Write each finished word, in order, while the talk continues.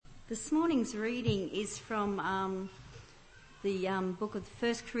This morning's reading is from the book of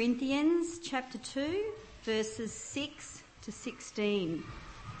 1 Corinthians, chapter 2, verses 6 to 16,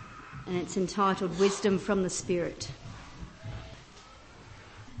 and it's entitled Wisdom from the Spirit.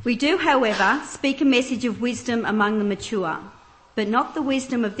 We do, however, speak a message of wisdom among the mature, but not the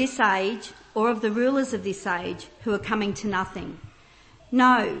wisdom of this age or of the rulers of this age who are coming to nothing.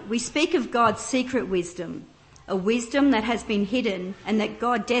 No, we speak of God's secret wisdom, a wisdom that has been hidden and that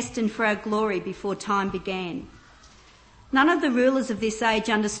God destined for our glory before time began. None of the rulers of this age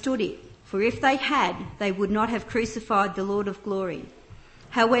understood it, for if they had, they would not have crucified the Lord of glory.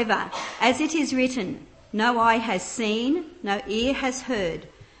 However, as it is written, no eye has seen, no ear has heard,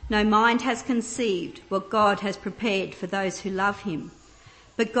 no mind has conceived what God has prepared for those who love him.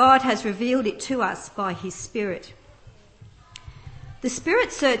 But God has revealed it to us by his Spirit. The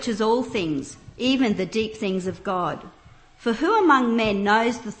Spirit searches all things, even the deep things of God. For who among men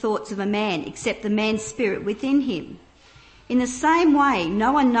knows the thoughts of a man except the man's spirit within him? In the same way,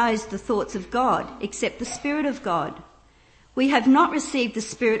 no one knows the thoughts of God except the Spirit of God. We have not received the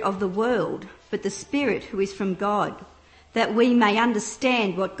spirit of the world, but the Spirit who is from God, that we may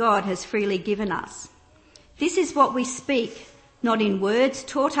understand what God has freely given us. This is what we speak, not in words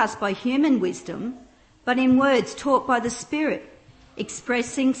taught us by human wisdom, but in words taught by the Spirit,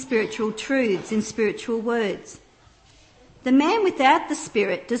 expressing spiritual truths in spiritual words. The man without the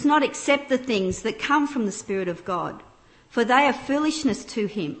Spirit does not accept the things that come from the Spirit of God, for they are foolishness to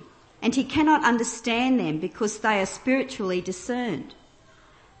him, and he cannot understand them because they are spiritually discerned.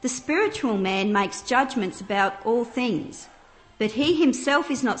 The spiritual man makes judgments about all things, but he himself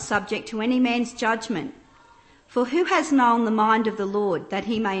is not subject to any man's judgment. For who has known the mind of the Lord that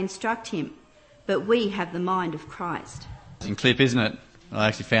he may instruct him? But we have the mind of Christ. In clip, isn't it? I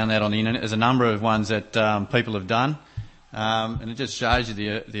actually found that on the internet. There's a number of ones that people have done, and it just shows you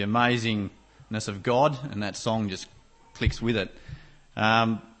the amazingness of God, and that song just clicks with it.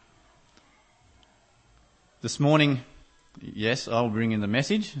 This morning, yes, I'll bring in the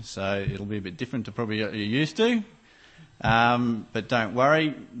message, so it'll be a bit different to probably what you're used to. But don't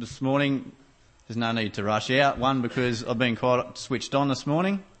worry, this morning there's no need to rush out. One, because I've been quite switched on this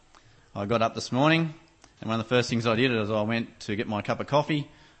morning. I got up this morning, and one of the first things I did is I went to get my cup of coffee.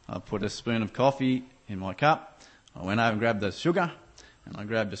 I put a spoon of coffee in my cup. I went over and grabbed the sugar, and I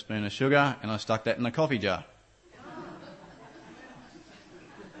grabbed a spoon of sugar, and I stuck that in the coffee jar.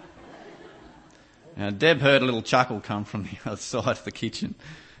 Now, Deb heard a little chuckle come from the other side of the kitchen,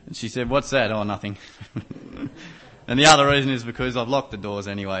 and she said, "What's that?" "Oh, nothing." And the other reason is because I've locked the doors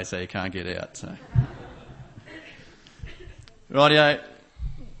anyway, so you can't get out. So, rightio,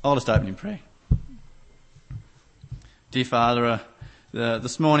 I'll just open in prayer. Dear Father,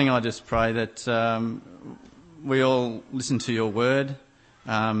 this morning I just pray that we all listen to your word,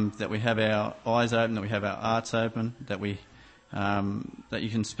 that we have our eyes open, that we have our hearts open, that you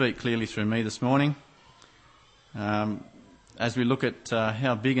can speak clearly through me this morning. As we look at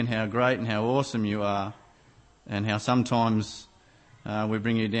how big and how great and how awesome you are, and how sometimes we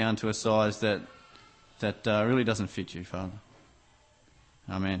bring you down to a size that really doesn't fit you, Father.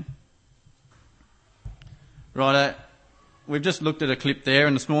 Amen. Right, we've just looked at a clip there,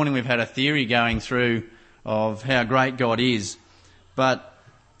 and this morning we've had a theory going through of how great God is. But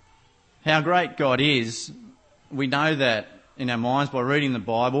how great God is, we know that in our minds by reading the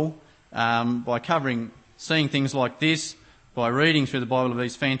Bible, by seeing things like this, by reading through the Bible of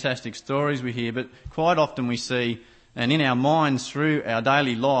these fantastic stories we hear, but quite often we see, and in our minds through our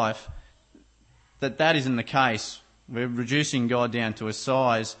daily life, that isn't the case. We're reducing God down to a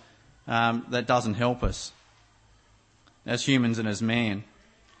size that doesn't help us as humans and as man.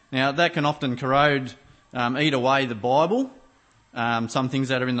 Now, that can often corrode, eat away the Bible, some things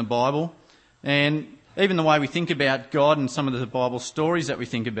that are in the Bible, and even the way we think about God and some of the Bible stories that we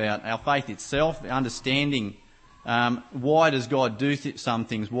think about, our faith itself, understanding why does God do some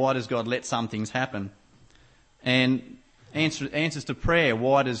things, why does God let some things happen, and answers to prayer,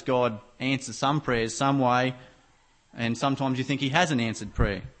 why does God answer some prayers some way, and sometimes you think he hasn't answered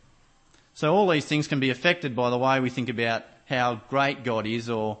prayer. So all these things can be affected by the way we think about how great God is,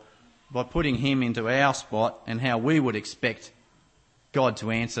 or by putting him into our spot and how we would expect God to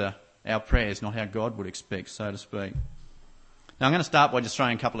answer our prayers, not how God would expect, so to speak. Now I'm going to start by just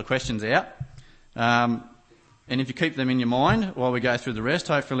throwing a couple of questions out. And if you keep them in your mind while we go through the rest,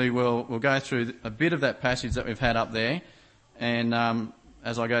 hopefully we'll go through a bit of that passage that we've had up there. And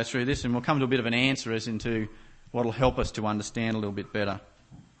as I go through this, and we'll come to a bit of an answer as into what will help us to understand a little bit better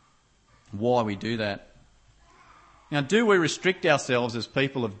why we do that. Now, do we restrict ourselves as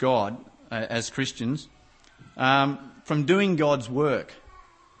people of God, as Christians, from doing God's work?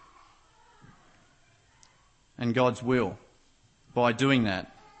 and God's will by doing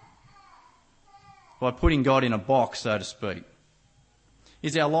that? By putting God in a box, so to speak.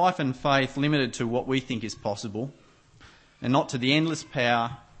 Is our life and faith limited to what we think is possible and not to the endless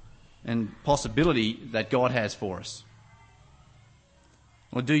power and possibility that God has for us?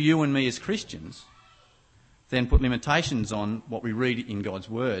 Or do you and me as Christians then put limitations on what we read in God's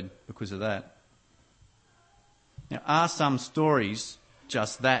Word because of that? Now, are some stories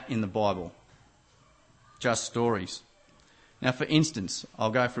just that in the Bible? Just stories. Now, for instance,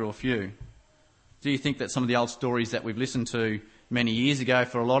 I'll go through a few. Do you think that some of the old stories that we've listened to many years ago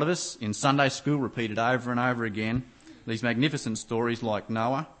for a lot of us in Sunday school, repeated over and over again, these magnificent stories like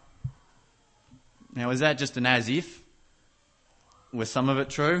Noah? Now, is that just an as if? Was some of it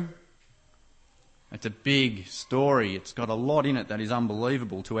true? It's a big story. It's got a lot in it that is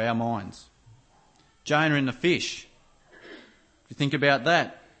unbelievable to our minds. Jonah and the fish. If you think about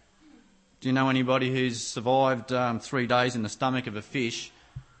that, do you know anybody who's survived 3 days in the stomach of a fish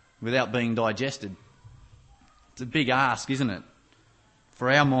without being digested? It's a big ask, isn't it? For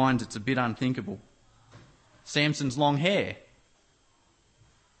our minds, it's a bit unthinkable. Samson's long hair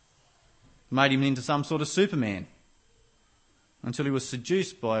made him into some sort of Superman until he was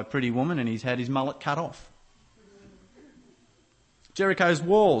seduced by a pretty woman and he's had his mullet cut off. Jericho's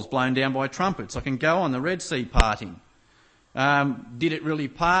walls blown down by trumpets. I can go on. The Red Sea parting. Did it really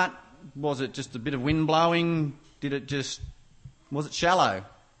part? Was it just a bit of wind blowing? Was it shallow?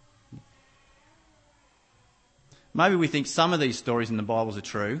 Maybe we think some of these stories in the Bibles are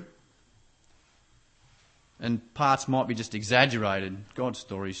true and parts might be just exaggerated. God's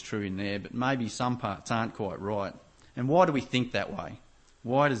story is true in there, but maybe some parts aren't quite right. And why do we think that way?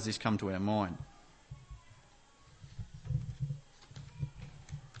 Why does this come to our mind?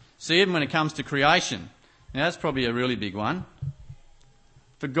 See, even when it comes to creation, now that's probably a really big one.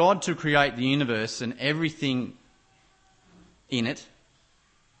 For God to create the universe and everything in it,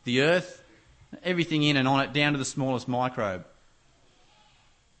 the earth, everything in and on it, down to the smallest microbe.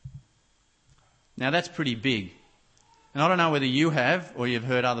 Now that's pretty big. And I don't know whether you have or you've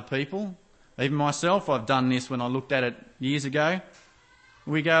heard other people. Even myself, I've done this when I looked at it years ago.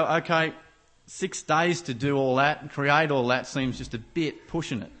 We go, okay, 6 days to do all that and create all that seems just a bit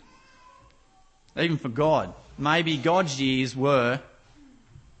pushing it. Even for God. Maybe God's years were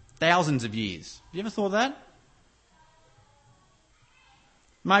thousands of years. Have you ever thought of that?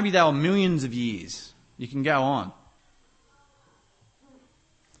 Maybe they were millions of years. You can go on.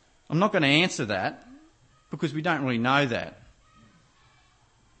 I'm not going to answer that because we don't really know that.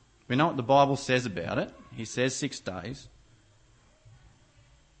 We know what the Bible says about it. He says 6 days.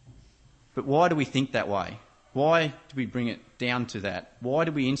 But why do we think that way? Why do we bring it down to that? Why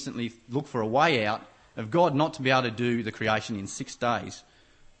do we instantly look for a way out of God not to be able to do the creation in 6 days?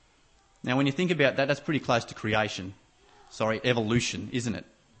 Now, when you think about that, that's pretty close to evolution, isn't it?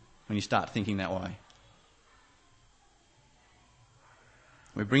 When you start thinking that way.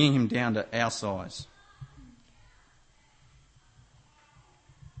 We're bringing him down to our size.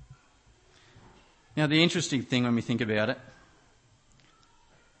 Now, the interesting thing when we think about it,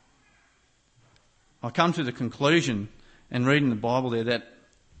 I come to the conclusion and reading the Bible there that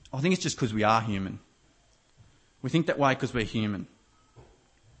I think it's just because we are human. We think that way because we're human.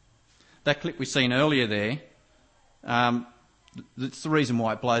 That clip we seen earlier there, that's the reason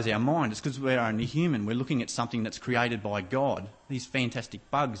why it blows our mind. It's because we're only human. We're looking at something that's created by God. These fantastic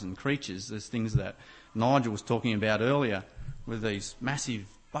bugs and creatures, there's things that Nigel was talking about earlier with these massive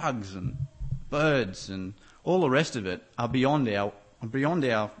bugs and birds and all the rest of it are beyond our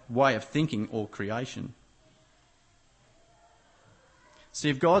way of thinking or creation. See,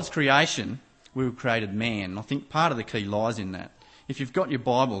 if God's creation, we created man. I think part of the key lies in that. If you've got your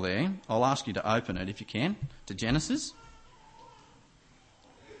Bible there, I'll ask you to open it if you can, to Genesis.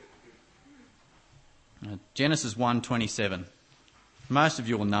 Genesis 1:27. Most of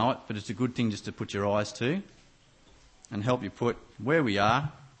you will know it, but it's a good thing just to put your eyes to and help you put where we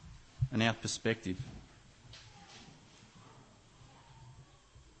are and our perspective.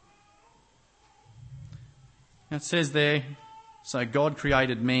 Now it says there, so God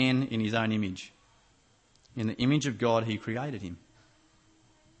created man in his own image. In the image of God he created him.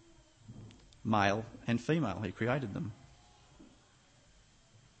 Male and female, he created them.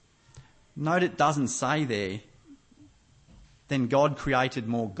 Note it doesn't say there, then God created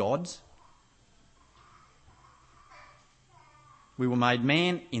more gods. We were made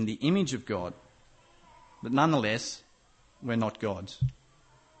man in the image of God, but nonetheless, we're not gods.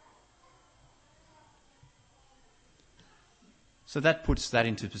 So that puts that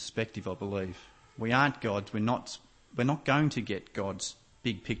into perspective, I believe. We aren't gods. We're not going to get God's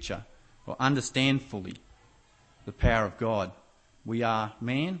big picture or understand fully the power of God. We are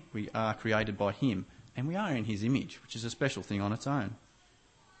man, we are created by him, and we are in his image, which is a special thing on its own.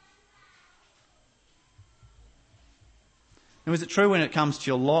 Now, is it true when it comes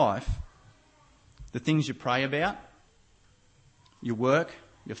to your life, the things you pray about, your work,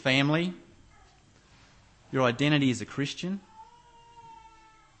 your family, your identity as a Christian?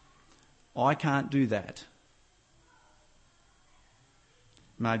 I can't do that.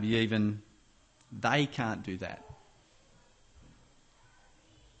 Maybe even they can't do that.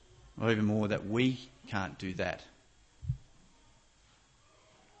 Or even more, that we can't do that.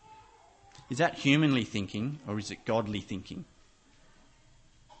 Is that humanly thinking or is it godly thinking?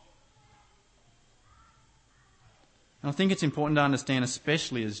 And I think it's important to understand,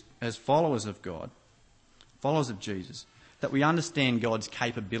 especially as followers of God, followers of Jesus, that we understand God's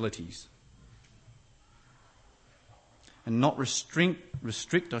capabilities. And not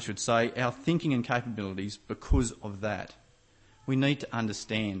restrict, I should say, our thinking and capabilities because of that. We need to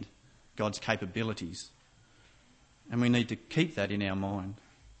understand God's capabilities. And we need to keep that in our mind.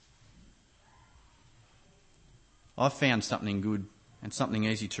 I've found something good and something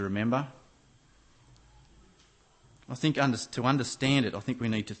easy to remember. I think to understand it, I think we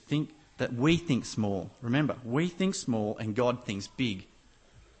need to think that we think small. Remember, we think small and God thinks big.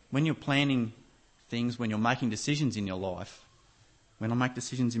 When you're planning things, when you're making decisions in your life, when I make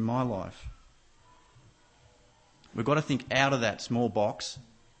decisions in my life, we've got to think out of that small box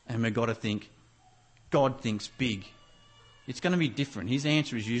and we've got to think God thinks big. It's going to be different. His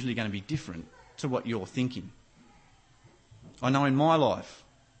answer is usually going to be different to what you're thinking. I know in my life,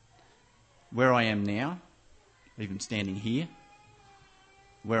 where I am now, even standing here,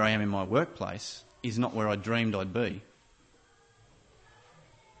 where I am in my workplace, is not where I dreamed I'd be.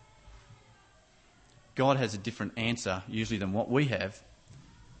 God has a different answer usually than what we have,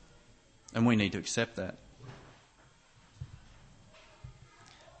 and we need to accept that.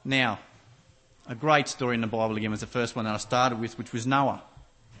 Now, a great story in the Bible again was the first one that I started with, which was Noah.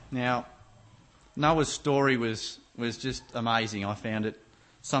 Now, Noah's story was just amazing. I found it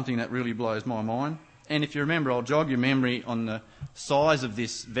something that really blows my mind. And if you remember, I'll jog your memory on the size of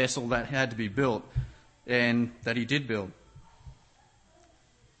this vessel that had to be built and that he did build.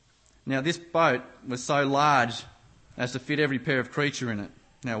 Now, this boat was so large as to fit every pair of creature in it.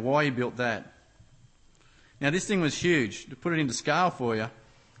 Now, why he built that? Now, this thing was huge. To put it into scale for you,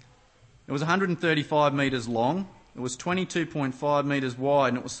 it was 135 metres long, it was 22.5 metres wide,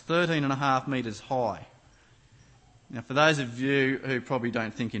 and it was 13.5 metres high. Now, for those of you who probably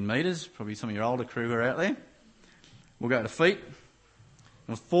don't think in metres, probably some of your older crew are out there, we'll go to feet. It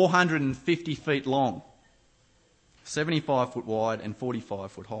was 450 feet long, 75 foot wide and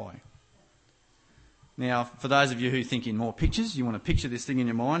 45 foot high. Now, for those of you who think in more pictures, you want to picture this thing in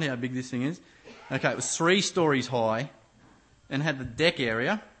your mind, how big this thing is. Okay, it was 3 stories high and had the deck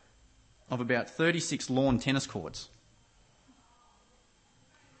area of about 36 lawn tennis courts.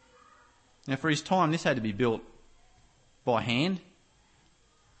 Now, for his time, this had to be built by hand,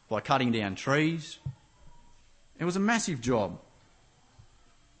 by cutting down trees. It was a massive job.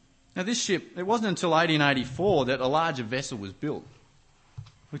 Now, this ship, it wasn't until 1884 that a larger vessel was built,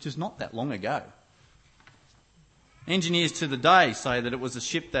 which is not that long ago. Engineers to the day say that it was a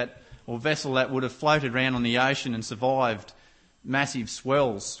ship or vessel that would have floated around on the ocean and survived massive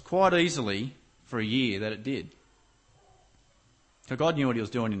swells quite easily for a year that it did. So God knew what he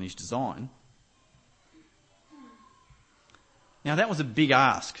was doing in his design. Now, that was a big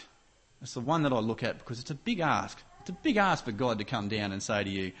ask. It's the one that I look at because it's a big ask. It's a big ask for God to come down and say to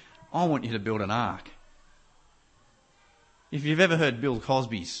you, I want you to build an ark. If you've ever heard Bill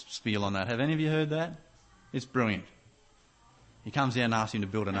Cosby's spiel on that, have any of you heard that? It's brilliant. He comes down and asks him to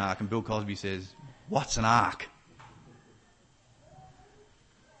build an ark, and Bill Cosby says, "What's an ark?"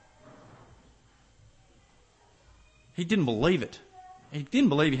 He didn't believe it. He didn't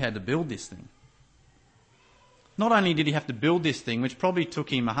believe he had to build this thing. Not only did he have to build this thing, which probably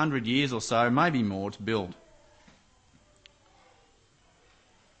took him 100 years or so, maybe more, to build.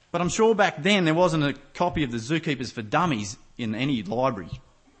 But I'm sure back then there wasn't a copy of the Zookeepers for Dummies in any library.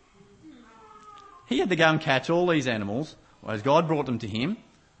 He had to go and catch all these animals, as God brought them to him.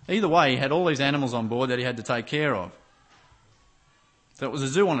 Either way, he had all these animals on board that he had to take care of. So it was a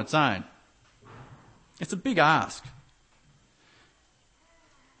zoo on its own. It's a big ask.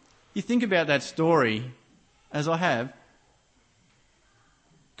 You think about that story, as I have,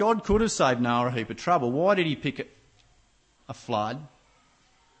 God could have saved Noah a heap of trouble. Why did he pick a flood?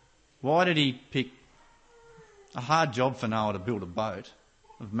 Why did he pick a hard job for Noah to build a boat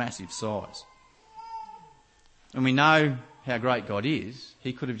of massive size? And we know how great God is.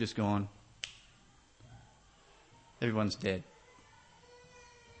 He could have just gone, everyone's dead.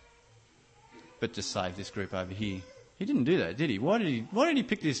 But just save this group over here. He didn't do that, did he? Why did he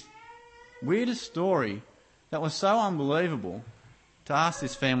pick this weirdest story that was so unbelievable to ask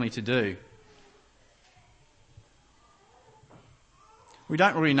this family to do? We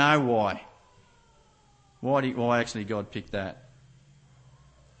don't really know why. Why actually God picked that?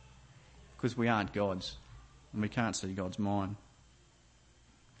 Because we aren't gods and we can't see God's mind.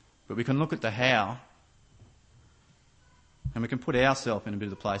 But we can look at the how and we can put ourselves in a bit of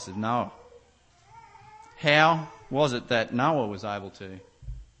the place of Noah. How was it that Noah was able to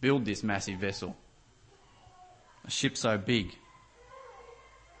build this massive vessel? A ship so big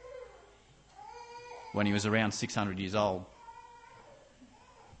when he was around 600 years old?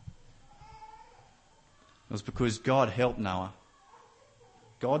 It was because God helped Noah.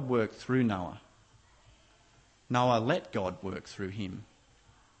 God worked through Noah. Noah let God work through him.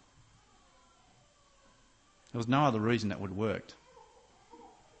 There was no other reason that would have worked.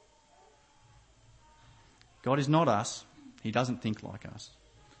 God is not us. He doesn't think like us.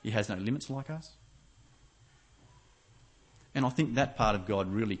 He has no limits like us. And I think that part of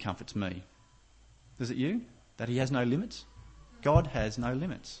God really comforts me. Does it you? That he has no limits? God has no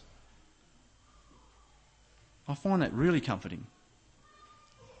limits. I find that really comforting.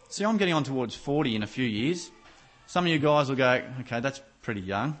 See, I'm getting on towards 40 in a few years. Some of you guys will go, okay, that's pretty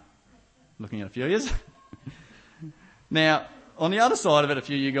young, looking at a few years. Now, on the other side of it, a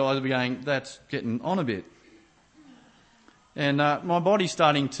few of you guys will be going, that's getting on a bit. And my body's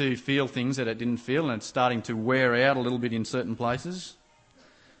starting to feel things that it didn't feel, and it's starting to wear out a little bit in certain places.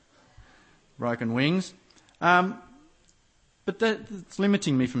 Broken wings. But that's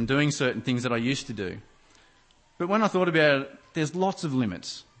limiting me from doing certain things that I used to do. But when I thought about it, there's lots of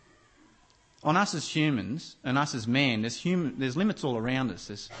limits. On us as humans and us as man, there's limits all around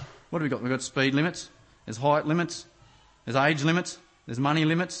us. What have we got? We've got speed limits, there's height limits, there's age limits, there's money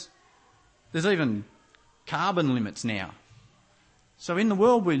limits, there's even carbon limits now. So in the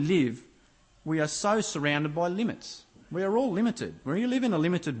world we live, we are so surrounded by limits. We are all limited. We live in a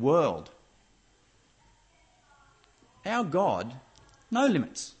limited world. Our God, no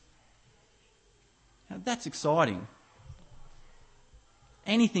limits. Now that's exciting.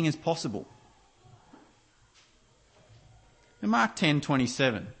 Anything is possible. In Mark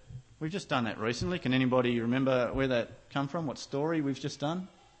 10:27, we've just done that recently. Can anybody remember where that come from? What story we've just done?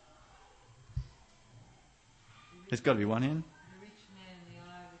 There's got to be one in. The rich man in the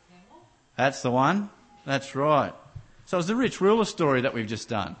eye of the camel. That's the one. That's right. So it was the rich ruler story that we've just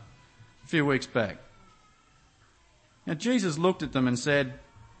done a few weeks back. Now Jesus looked at them and said,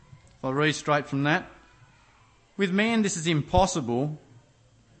 if I read straight from that, with man this is impossible,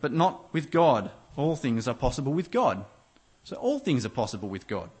 but not with God. All things are possible with God. So all things are possible with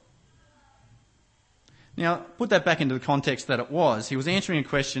God. Now, put that back into the context that it was. He was answering a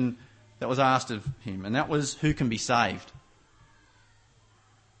question that was asked of him, and that was, who can be saved?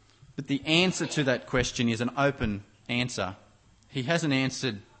 But the answer to that question is an open answer. He hasn't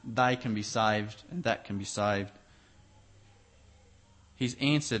answered, they can be saved and that can be saved. He's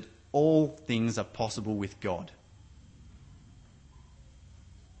answered, all things are possible with God.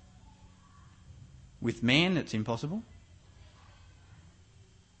 With man, it's impossible.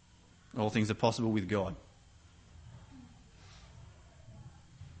 All things are possible with God.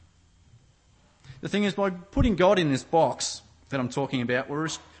 The thing is, by putting God in this box that I'm talking about, we're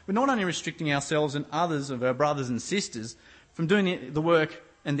not only restricting ourselves and others of our brothers and sisters from doing the work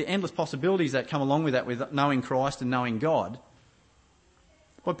and the endless possibilities that come along with that, with knowing Christ and knowing God.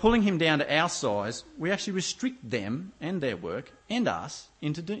 By pulling him down to our size, we actually restrict them and their work and us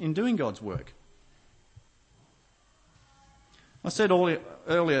in doing God's work. I said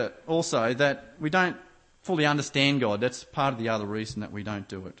earlier also that we don't fully understand God. That's part of the other reason that we don't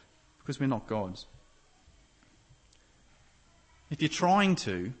do it, because we're not gods. If you're trying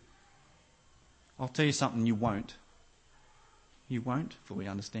to, I'll tell you something, you won't. You won't fully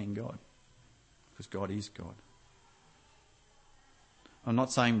understand God, because God is God. I'm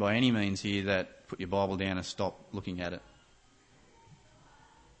not saying by any means here that put your Bible down and stop looking at it.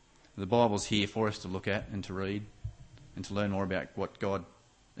 The Bible's here for us to look at and to read and to learn more about what God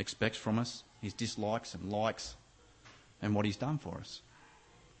expects from us, his dislikes and likes, and what he's done for us.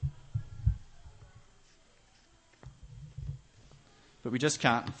 But we just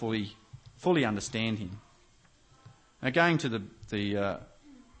can't fully understand him. Now, going to the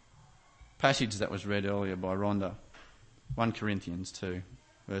passage that was read earlier by Rhonda, 1 Corinthians 2,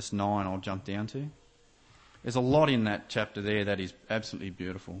 verse 9, I'll jump down to. There's a lot in that chapter there that is absolutely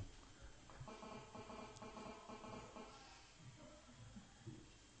beautiful.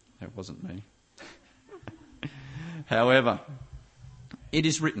 That wasn't me. However, it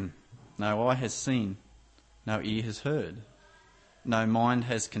is written, no eye has seen, no ear has heard, no mind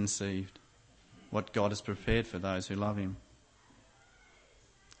has conceived what God has prepared for those who love him.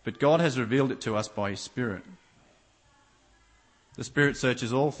 But God has revealed it to us by his Spirit. The Spirit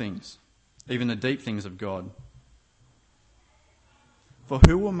searches all things, even the deep things of God. For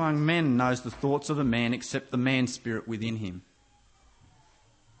who among men knows the thoughts of a man except the man's spirit within him?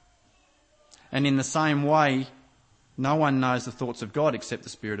 And in the same way, no one knows the thoughts of God except the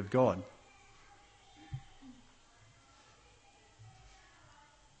Spirit of God.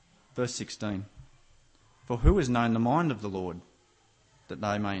 Verse 16. For who has known the mind of the Lord, that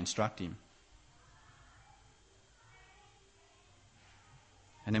they may instruct him?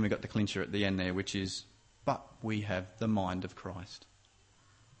 And then we've got the clincher at the end there, which is, but we have the mind of Christ.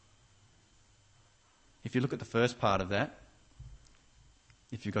 If you look at the first part of that,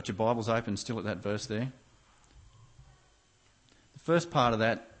 if you've got your Bibles open still at that verse there, the first part of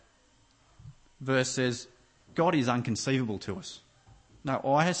that verse says, God is unconceivable to us. No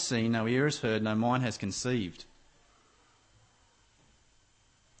eye has seen, no ear has heard, no mind has conceived.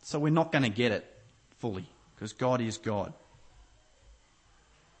 So we're not going to get it fully, because God is God.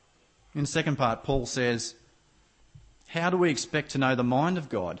 In the second part, Paul says, how do we expect to know the mind of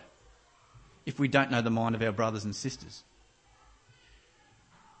God if we don't know the mind of our brothers and sisters?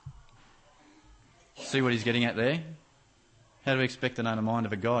 See what he's getting at there? How do we expect to know the mind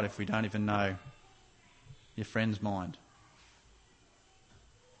of a God if we don't even know your friend's mind?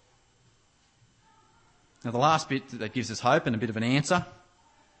 Now the last bit that gives us hope and a bit of an answer,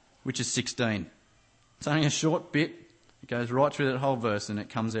 which is 16. It's only a short bit. It goes right through that whole verse and it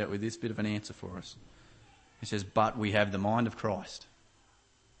comes out with this bit of an answer for us. It says, but we have the mind of Christ.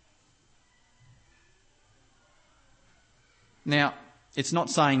 Now, it's not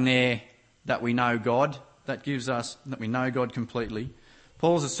saying there that we know God. That gives us, that we know God completely.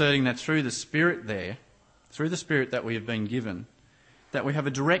 Paul's asserting that through the Spirit there, through the Spirit that we have been given, that we have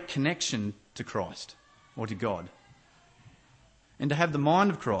a direct connection to Christ or to God. And to have the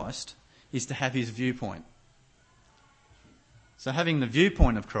mind of Christ is to have his viewpoint. So having the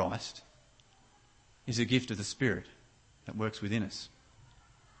viewpoint of Christ is a gift of the Spirit that works within us.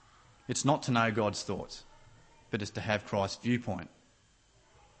 It's not to know God's thoughts, but it's to have Christ's viewpoint.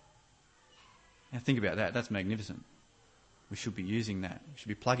 Now think about that. That's magnificent. We should be using that. We should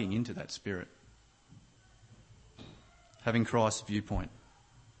be plugging into that Spirit. Having Christ's viewpoint.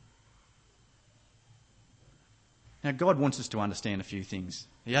 Now God wants us to understand a few things.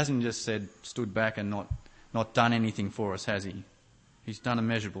 He hasn't just stood back and not done anything for us, has he? He's done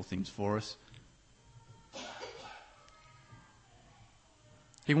immeasurable things for us.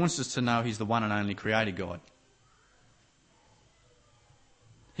 He wants us to know he's the one and only creator God.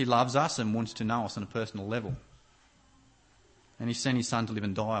 He loves us and wants to know us on a personal level. And he sent his Son to live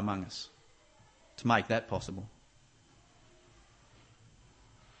and die among us to make that possible.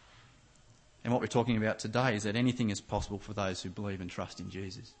 And what we're talking about today is that anything is possible for those who believe and trust in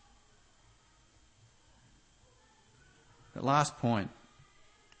Jesus. That last point,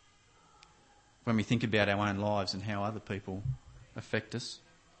 when we think about our own lives and how other people affect us,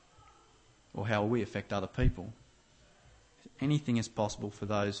 or how we affect other people, anything is possible for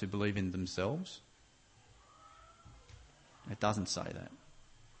those who believe in themselves. It doesn't say that.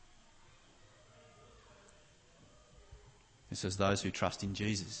 It says those who trust in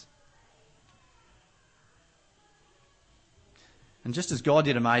Jesus. And just as God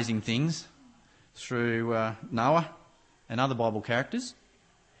did amazing things through Noah and other Bible characters,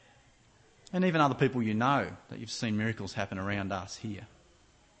 and even other people you know that you've seen miracles happen around us here,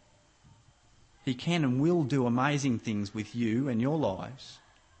 he can and will do amazing things with you and your lives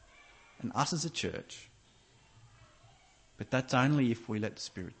and us as a church. But that's only if we let the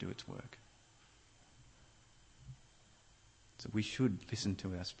Spirit do its work. So we should listen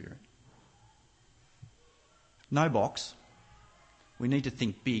to our Spirit. No box. We need to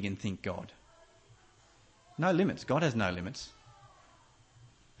think big and think God. No limits. God has no limits.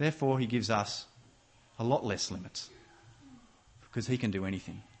 Therefore, he gives us a lot less limits because he can do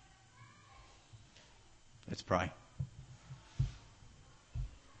anything. Let's pray.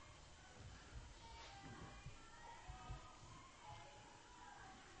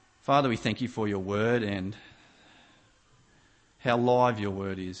 Father, we thank you for your word and how live your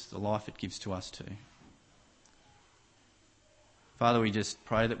word is, the life it gives to us too. Father, we just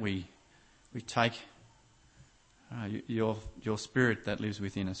pray that we take your Spirit that lives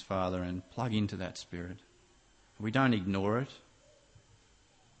within us, Father, and plug into that Spirit. We don't ignore it.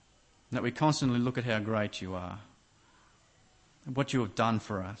 That we constantly look at how great you are and what you have done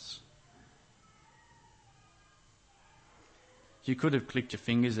for us. You could have clicked your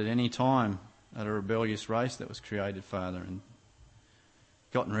fingers at any time at a rebellious race that was created, Father, and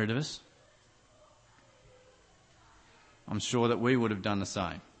gotten rid of us. I'm sure that we would have done the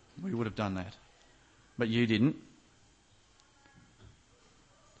same. We would have done that. But you didn't.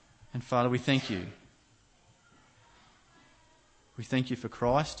 And Father, we thank you. We thank you for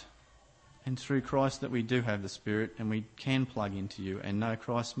Christ, and through Christ that we do have the Spirit and we can plug into you and know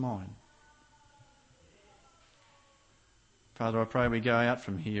Christ's mind. Father, I pray we go out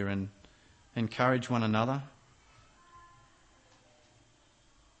from here and encourage one another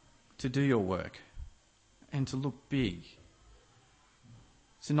to do your work and to look big,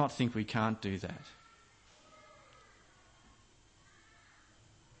 to not think we can't do that.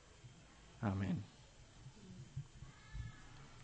 Amen.